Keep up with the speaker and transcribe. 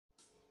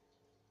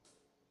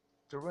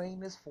The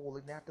rain is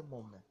falling at the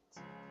moment.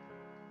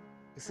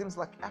 It seems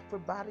like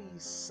everybody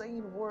is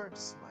saying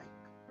words like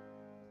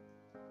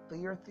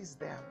the earth is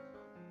damp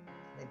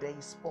and the day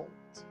is spoiled.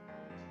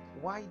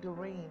 Why the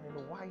rain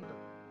and why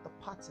the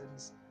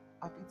patterns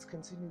of its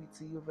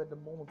continuity over the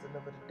months and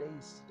over the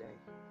days today?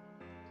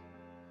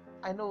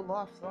 I know a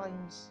lot of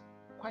times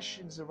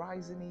questions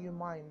arising in your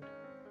mind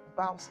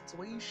about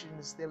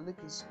situations that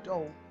look as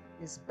though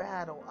it's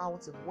bad or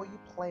out of what you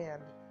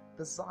planned,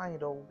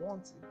 designed, or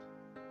wanted.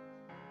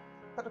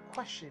 But the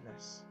question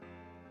is,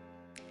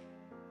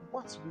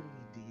 what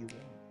really do you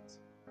want?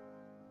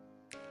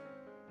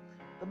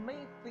 The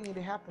main thing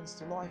that happens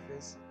to life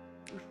is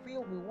we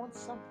feel we want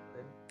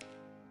something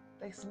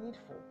that's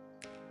needful.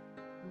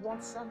 We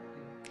want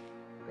something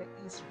that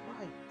is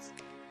right.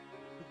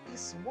 It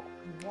is what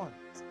we want.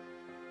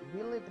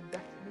 Really the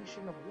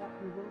definition of what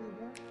we really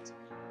want?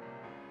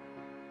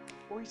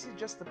 Or is it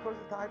just a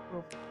prototype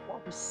of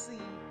what we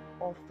see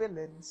or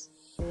feelings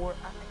or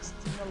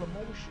external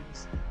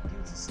emotions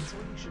due to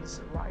situations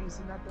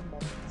arising at the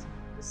moment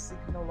that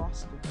signal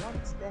us to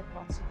want that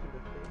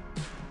particular thing?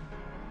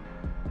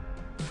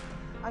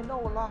 I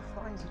know a lot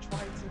of times we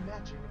try to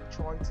imagine, we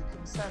try to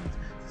consent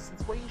to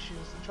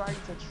situations, we try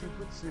to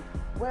attribute to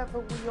whether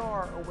we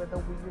are or whether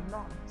we are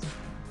not.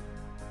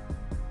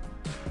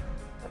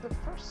 But the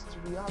first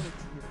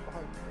reality of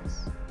life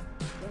is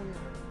we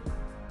are.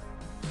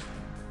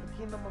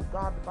 The kingdom of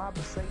God, the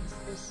Bible says,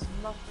 is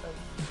not of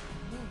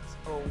meat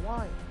or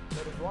wine,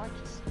 but of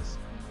righteousness,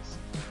 peace,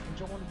 and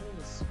joy in the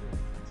Holy Spirit.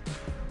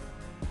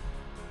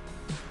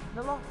 In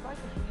a lot of life,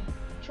 we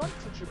try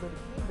to attribute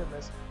the kingdom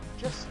as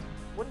just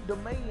one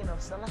domain of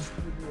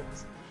celestial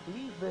beings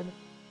living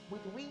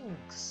with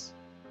wings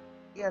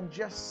and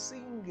just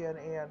singing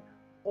and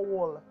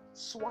all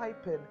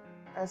swiping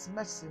as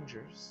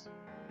messengers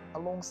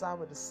alongside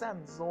with the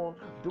saints, all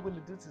doing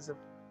the duties of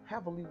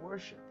heavenly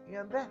worship,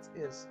 and that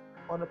is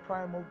on a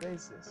primal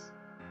basis.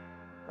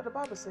 But the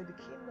Bible says the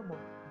kingdom of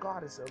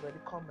God is already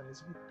come and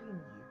is within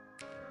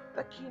you.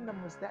 That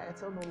kingdom is that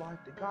eternal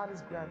life that God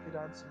has granted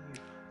unto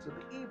you to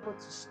be able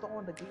to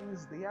stand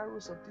against the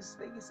arrows of these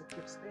days and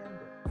keep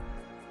standing.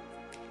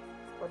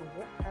 But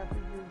what have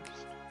you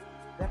used?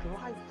 That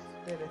life,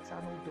 that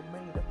eternal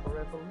domain, that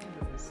forever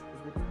living is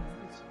within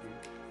you to do.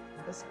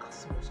 And this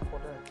cosmos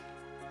called Earth.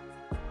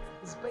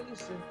 It's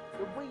based on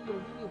the way you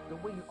live, the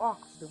way you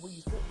act, the way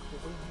you talk, the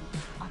way you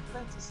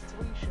affect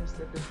situations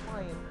that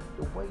define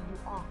the way you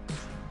act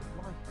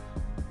in life.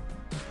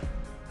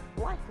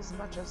 Life is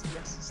not just the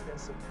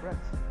existence of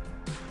breath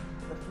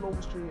that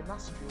flows through your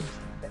nostrils,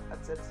 that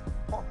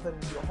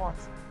softens your heart,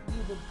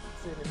 even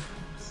puts it in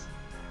peace.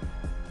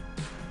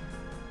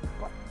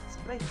 But it's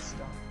based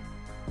on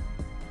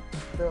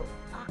the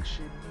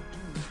action you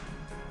do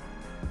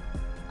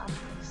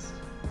amidst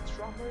the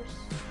traumas,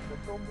 the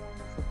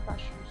turmoils, the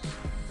pressures,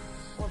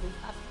 or the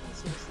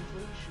adversity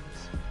situations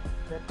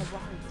that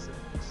arise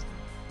amidst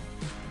them.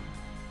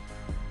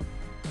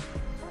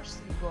 First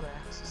thing you're gonna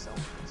ask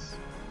yourself is,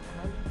 am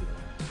I living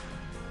life?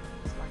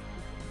 It's like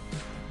living.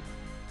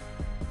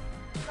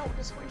 Now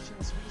this question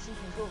is raising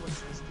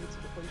controversies due to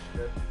the question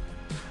of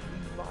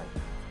live life.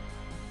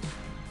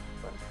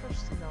 But the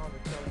first thing I want to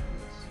tell you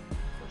is,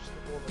 first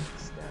of all,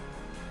 understand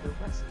the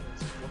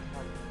resonance of what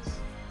life is.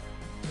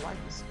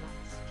 Life is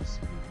not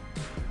just you.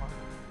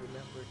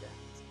 Remember that.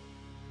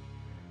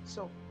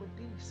 So with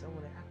this, I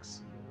want to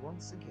ask you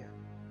once again,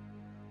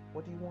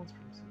 what do you want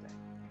from today?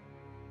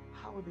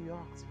 How do you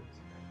act from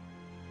today?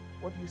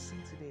 What do you see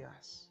today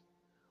as?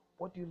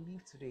 What do you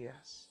live today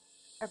as?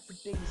 Every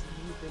day is a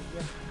new day,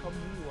 yet become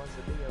new as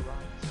the day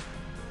arrives.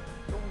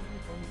 Don't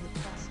live on your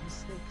past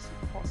mistakes,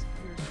 your past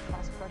fears, your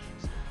past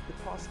pressures, your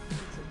past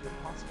needs, and your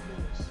past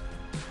fears.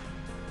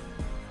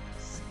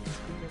 See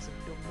it as a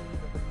domain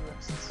of a new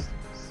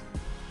existence,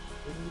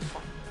 a new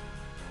partner.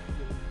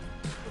 You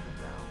live for the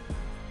now,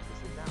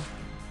 because the now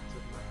is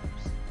what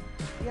matters.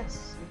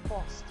 Yes, your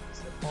past is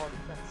the hard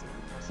effects of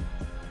your present,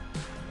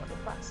 but the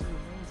fact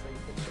remains that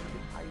you can change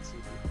the heights of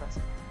your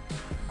present,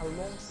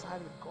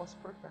 alongside with God's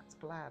perfect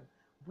plan,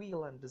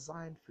 will, and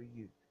design for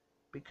you,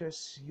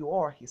 because you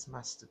are His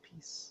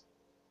masterpiece.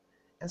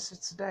 And so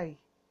today,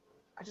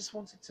 I just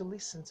want you to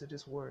listen to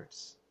these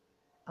words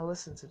and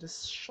listen to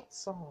this short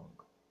song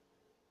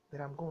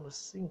that I'm going to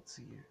sing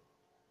to you,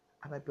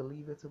 and I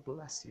believe it will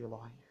bless your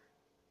life.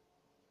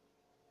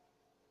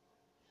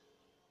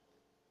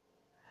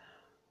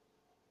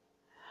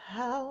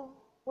 I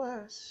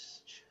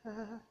was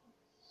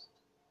just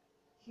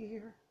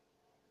here.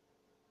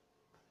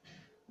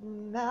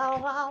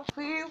 Now I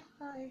feel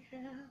I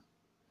am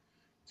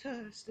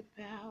touched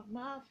about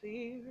my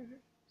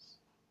fears.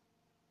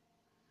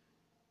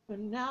 But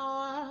now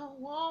I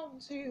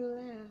want to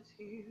let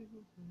you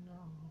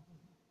know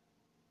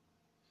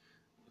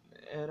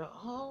that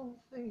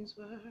all things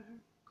work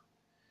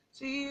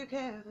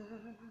together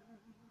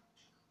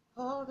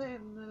for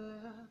them that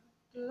love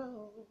the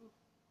Lord.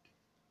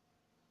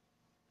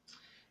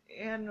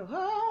 And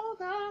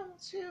hold on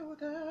to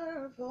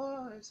the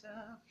voice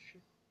of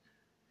truth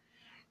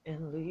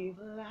and live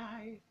a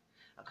life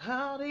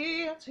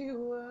according to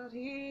what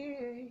He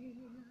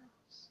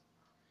is,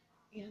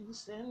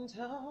 instant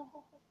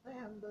hope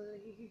and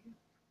believe,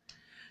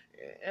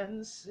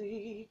 and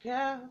seek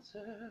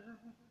after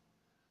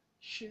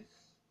truth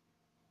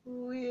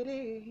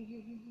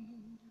within.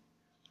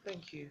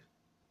 Thank you.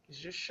 It's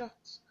just short.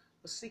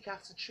 But seek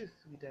after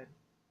truth within.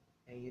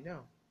 And you know,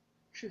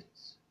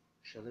 truth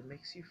surely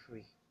makes you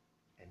free.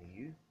 And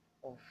you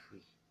are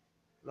free.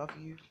 Love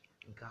you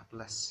and God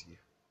bless you.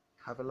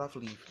 Have a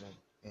lovely evening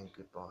and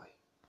goodbye.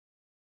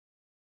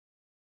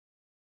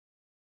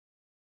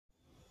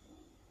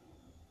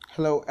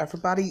 Hello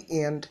everybody,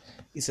 and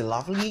it's a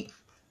lovely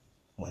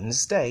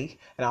Wednesday,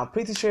 and I'm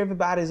pretty sure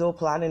everybody's all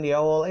planning their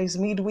all. It's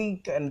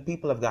midweek, and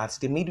people have gone to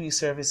the midweek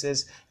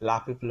services. A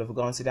lot of people have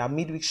gone to their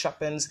midweek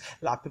shoppings.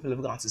 A lot of people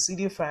have gone to see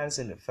their friends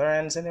and their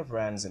friends and their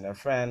friends and their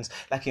friends.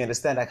 Like, you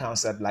understand that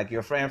concept, like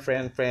your friend,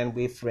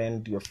 with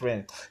friend, your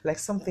friend, like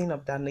something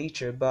of that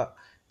nature. But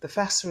the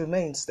fact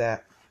remains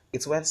that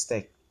it's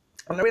Wednesday.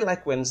 And I really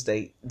like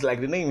Wednesday.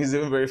 Like, the name is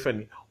even very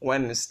funny.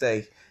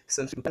 Wednesday.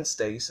 Some people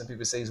Wednesday, some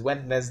people say it's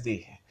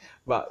Wednesday.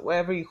 But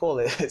whatever you call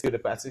it, it's a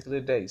particular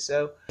day.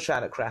 So I'm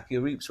trying to crack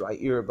your ribs right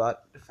here,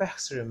 but the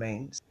fact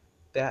remains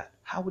that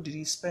how did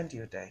you spend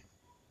your day?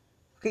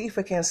 Okay, if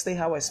I can say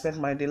how I spent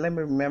my day, let me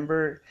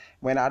remember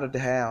went out of the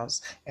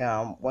house,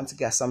 went to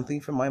get something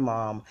from my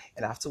mom,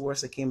 and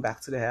afterwards I came back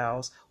to the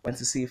house, went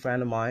to see a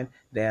friend of mine,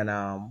 then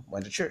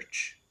went to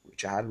church,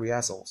 which I had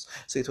rehearsals.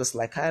 So it was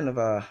like kind of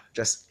a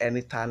just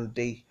any time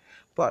day.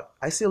 But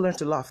I still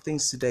learned a lot of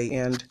things today,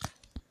 and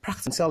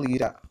practically tell you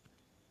that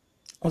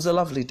it was a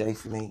lovely day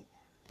for me.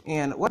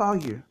 And what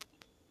about you?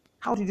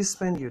 How did you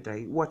spend your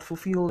day? What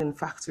fulfilling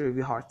factor of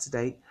your heart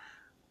today?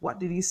 What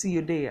did you see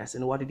your day as,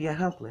 and what did you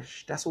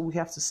accomplish? That's what we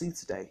have to see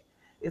today.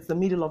 It's the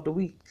middle of the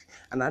week,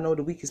 and I know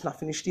the week is not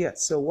finished yet.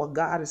 So what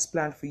God has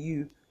planned for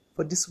you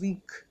for this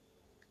week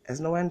has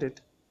not ended.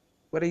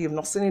 Whether you've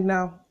not seen it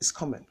now, it's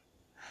coming.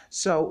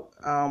 So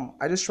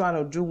I just trying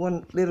to do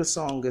one little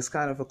song. It's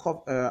kind of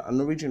an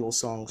original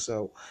song.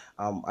 So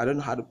I don't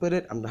know how to put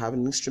it. I'm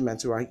having an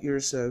instrumental right here.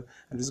 So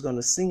I'm just going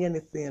to sing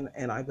anything.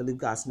 And I believe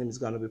God's name is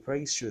going to be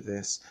praised through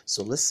this.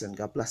 So listen,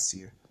 God bless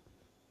you.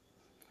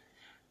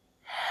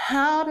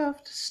 Out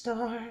of the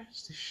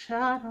stars that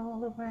shine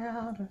all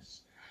around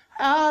us,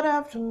 out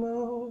of the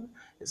moon,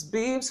 there's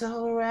beams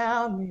all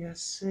around me, I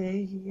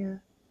say, yeah.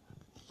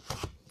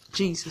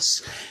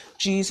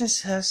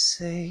 Jesus has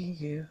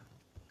saved you.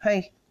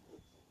 Hey.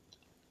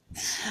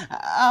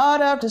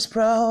 Out of this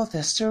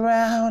protest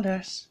around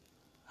us,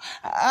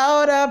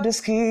 out of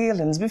these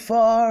killings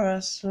before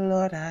us,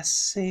 Lord, I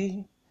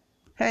see.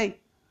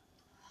 Hey,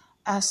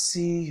 I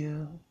see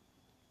you.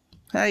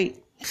 Hey,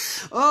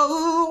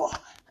 oh,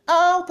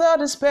 out of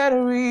this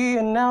battery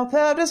and out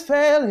of this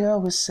failure,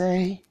 we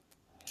say.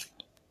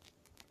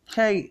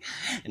 Hey,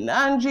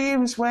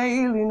 Nigeria is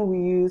wailing,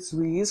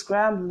 we is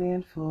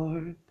scrambling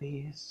for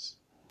peace.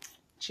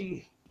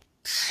 Gee.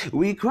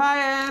 We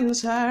cry and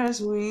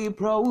sighs, we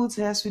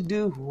protest, we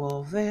do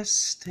all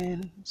these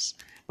things.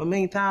 But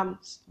many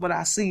times, what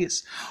I see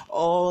is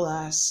all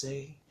I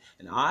say,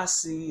 and I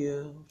see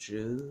you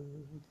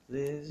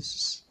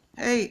truth.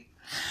 Hey,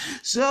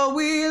 so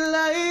we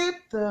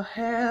light the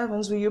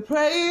heavens with your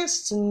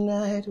praise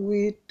tonight,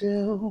 we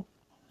do.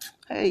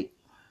 Hey,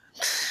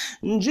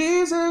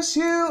 Jesus,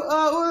 you,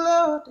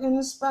 oh Lord,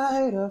 in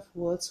spite of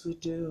what we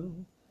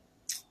do.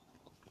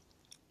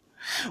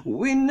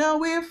 We know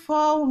we're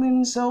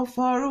falling so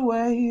far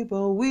away,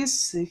 but we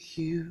seek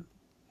you.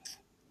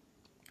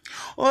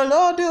 Oh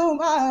Lord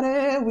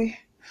Almighty, we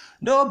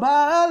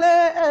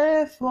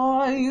nobody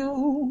for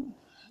you.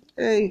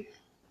 Hey,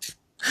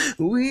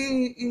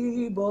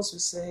 we both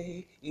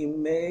say,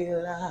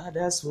 Imela,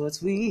 that's what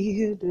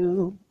we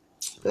do.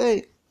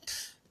 Hey,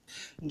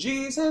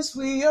 Jesus,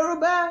 we are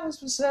about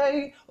to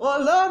say,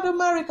 oh Lord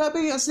America,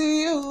 be I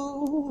see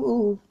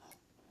you.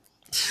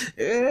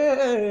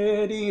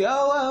 The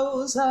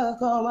hours have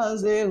come and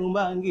say,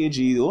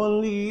 Umangiji,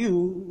 only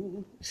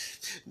you.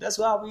 That's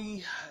why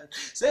we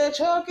say,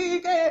 Chucky,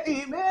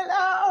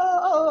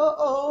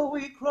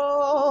 we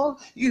crawl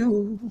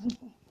you.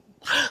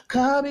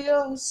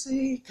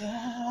 Kabiosi,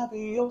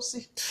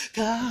 Kabiosi,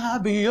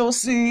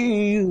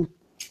 Kabiosi, you.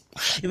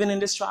 Even in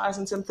these trials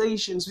and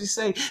temptations, we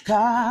say,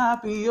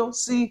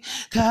 Kabiosi,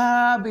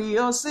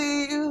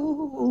 Kabiosi,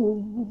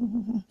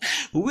 you.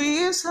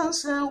 We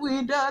sense and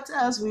we doubt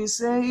as we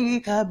say,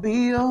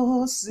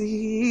 Kabiosi,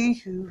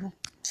 you.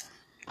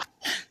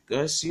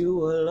 Cause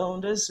you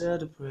alone deserve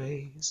the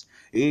praise.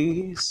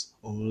 It's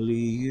only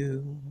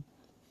you.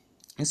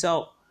 And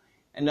so,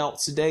 and now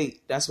today,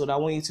 that's what I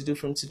want you to do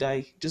from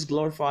today. Just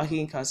glorify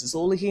Him, because it's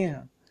only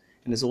Him.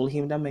 And it's only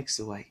Him that makes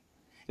the way.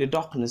 The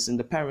darkness and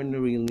the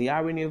paranoia and the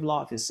irony of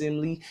life and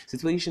seemingly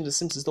situations that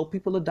seems as though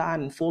people are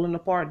dying and falling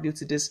apart due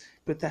to this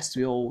protest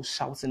we're all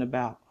shouting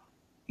about.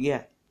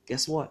 Yeah,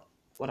 guess what?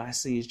 What I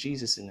see is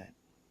Jesus in it.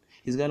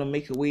 He's going to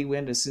make a way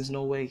when there seems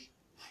no way.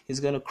 He's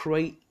going to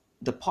create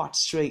the path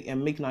straight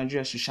and make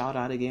Nigeria should shout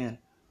out again.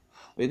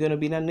 We're going to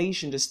be a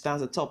nation that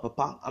stands atop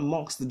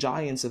amongst the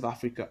giants of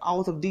Africa.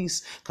 Out of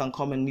these can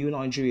come a new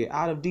Nigeria.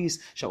 Out of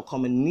these shall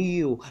come a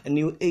new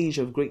age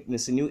of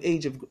greatness, a new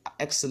age of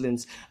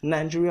excellence.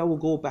 Nigeria will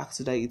go back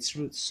to its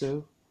roots.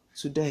 So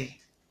today,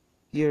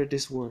 hear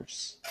these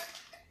words.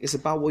 It's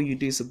about what you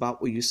do. It's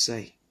about what you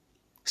say.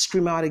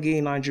 Scream out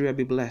again, Nigeria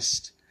be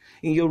blessed.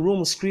 In your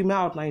room, scream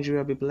out,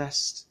 Nigeria be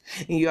blessed.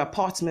 In your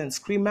apartment,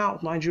 scream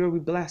out, Nigeria be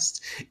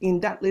blessed.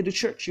 In that little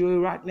church you're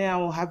right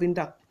now having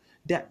that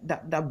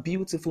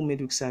beautiful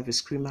midweek service,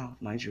 scream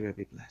out, Nigeria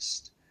be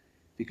blessed.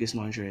 Because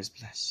Nigeria is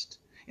blessed.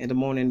 In the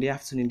morning, the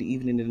afternoon, the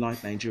evening, the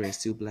night, Nigeria is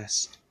still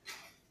blessed.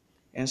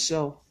 And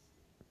so,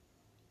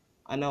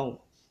 I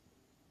know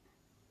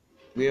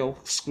we're all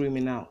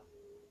screaming out,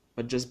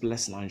 but just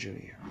bless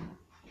Nigeria.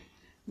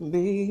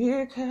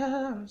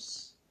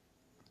 Because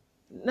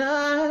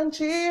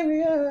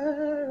Nigeria's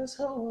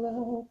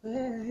whole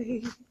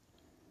obey.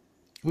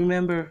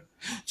 Remember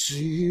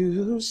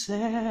to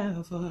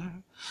serve our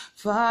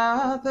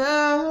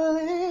fatherland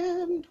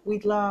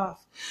with love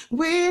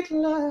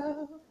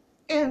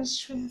and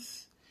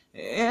strength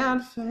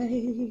and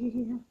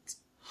faith.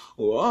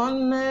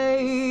 One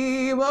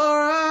neighbor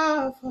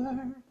of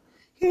our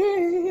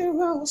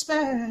heroes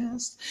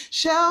past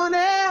shall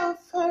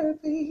never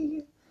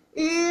be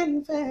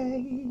in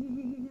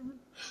vain.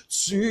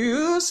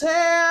 To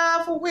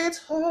serve with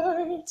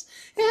heart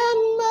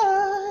and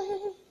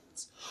might,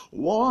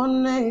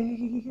 one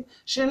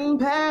nation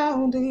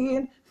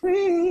bounding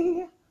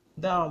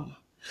freedom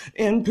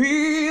in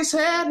peace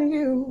and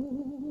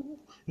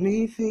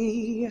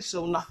unity.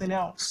 So nothing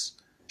else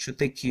should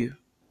take you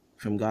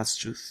from God's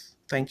truth.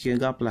 Thank you and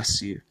God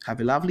bless you.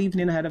 Have a lovely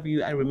evening ahead of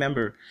you. And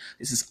remember,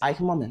 this is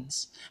Ike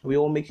Moments. We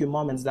all make you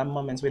moments, that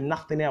moments where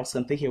nothing else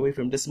can take you away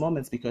from this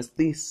moments, because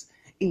this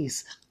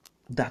is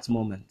that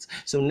moment.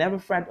 So never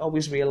fret,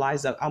 always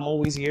realize that I'm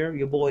always here,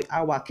 your boy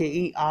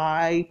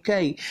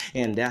Keik,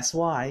 and that's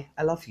why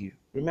I love you.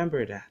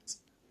 Remember that.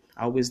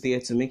 Always there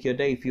to make your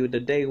day feel the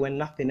day when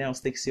nothing else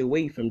takes you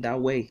away from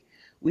that way,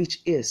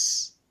 which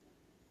is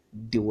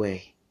the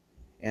way.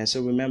 And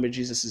so remember,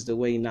 Jesus is the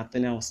way,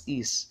 nothing else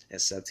is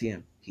except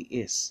him. He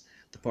is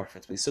the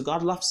perfect way. So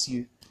God loves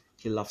you.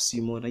 He loves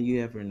you more than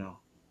you ever know.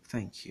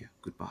 Thank you.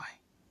 Goodbye.